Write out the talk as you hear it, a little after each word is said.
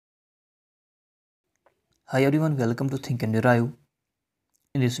Hi everyone, welcome to Think and Derive.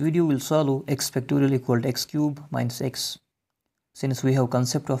 In this video, we'll solve x factorial equal to x cube minus x. Since we have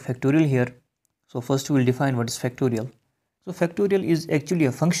concept of factorial here, so first we'll define what is factorial. So factorial is actually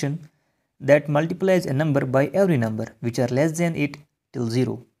a function that multiplies a number by every number which are less than it till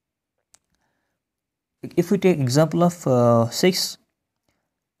 0. If we take example of 6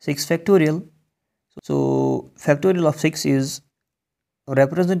 factorial, so factorial of 6 is a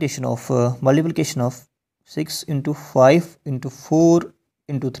representation of multiplication of 6 into 5 into 4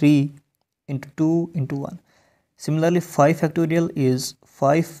 into 3 into 2 into 1. Similarly, 5 factorial is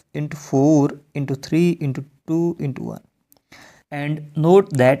 5 into 4 into 3 into 2 into 1. And note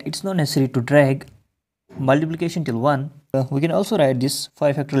that it's not necessary to drag multiplication till 1. We can also write this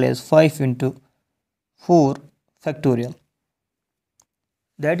 5 factorial as 5 into 4 factorial.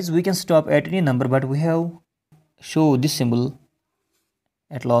 That is, we can stop at any number, but we have show this symbol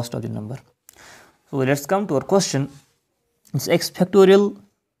at last of the number. So let's come to our question. This x factorial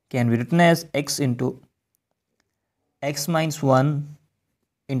can be written as x into x minus 1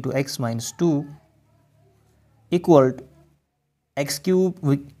 into x minus 2 equal to x cube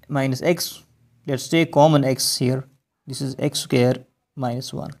minus x. Let's take common x here. This is x square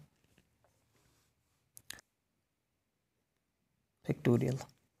minus 1 factorial.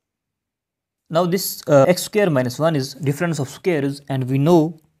 Now this x square minus 1 is difference of squares, and we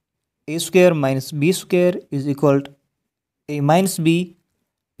know a square minus b square is equal to a minus b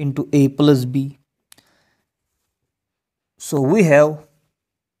into a plus b. So we have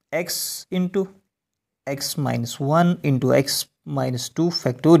x into x minus 1 into x minus 2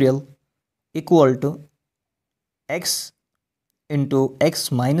 factorial equal to x into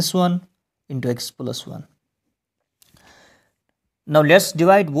x minus 1 into x plus 1. Now let's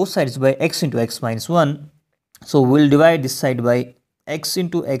divide both sides by x into x minus 1. So we'll divide this side by x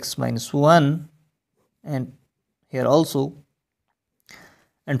into x minus 1 and here also,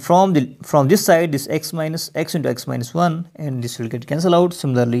 and from this side this x minus x into x minus 1, and this will get cancelled out.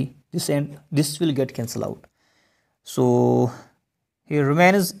 Similarly, this and this will get cancelled out. So here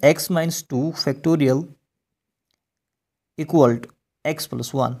remains x minus 2 factorial equal to x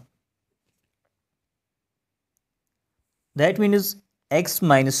plus 1. That means x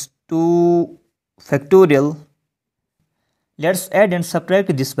minus 2 factorial. Let's add and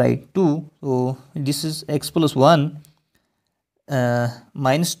subtract this by 2. So this is x plus 1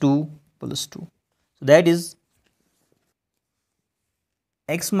 minus 2 plus 2. So that is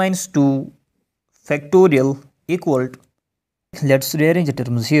x minus 2 factorial equal to, let's rearrange the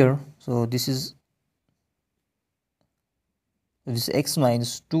terms here. So this is x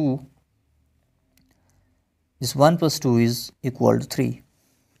minus 2. This 1 plus 2 is equal to 3.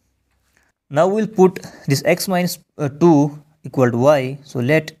 Now we'll put this x minus 2 equal to y. So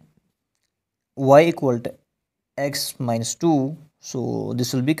let y equal to x minus 2. So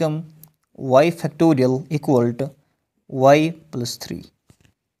this will become y factorial equal to y plus 3.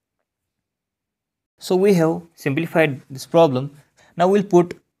 So we have simplified this problem. Now we'll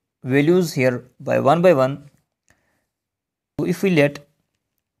put values here by one. So if we let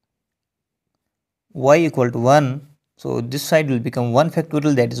y equal to 1, so this side will become 1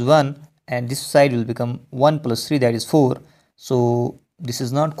 factorial, that is 1, and this side will become 1 plus 3, that is 4. So this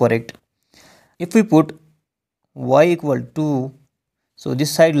is not correct. If we put y equal to 2, so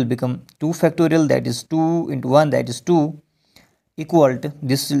this side will become 2 factorial, that is 2 into 1, that is 2, equal to,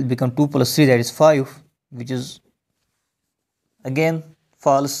 this will become 2 plus 3, that is 5, which is again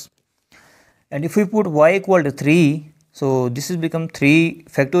false. And if we put y equal to 3, so this will become 3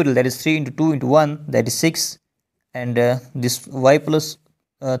 factorial, that is 3 into 2 into 1, that is 6, and this y plus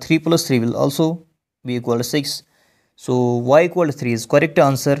 3 plus 3 will also be equal to 6. So y equal to 3 is correct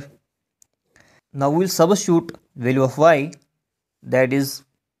answer. Now we will substitute value of y, that is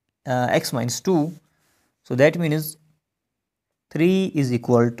x minus 2. So that means 3 is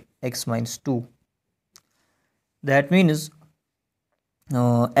equal to x minus 2. That means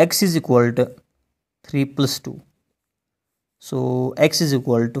x is equal to 3 plus 2. So x is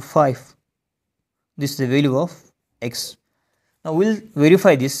equal to 5. This is the value of x. Now we'll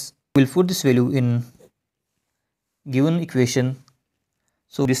verify this. We'll put this value in given equation.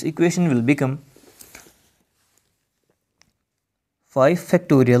 So this equation will become 5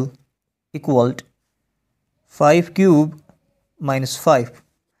 factorial equal to 5 cube minus 5.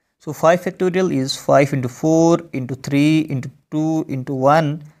 So 5 factorial is 5 into 4 into 3 into 2 into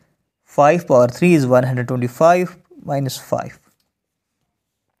 1. 5 power 3 is 125 minus 5.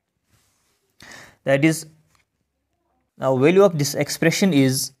 That is, now value of this expression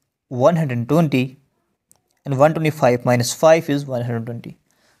is 120, and 125 minus 5 is 120.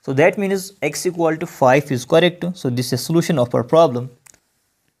 So that means x equal to 5 is correct. So this is a solution of our problem.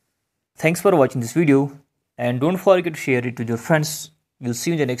 Thanks for watching this video and don't forget to share it with your friends. We'll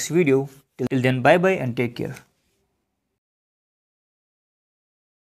see you in the next video. Till then, bye bye and take care.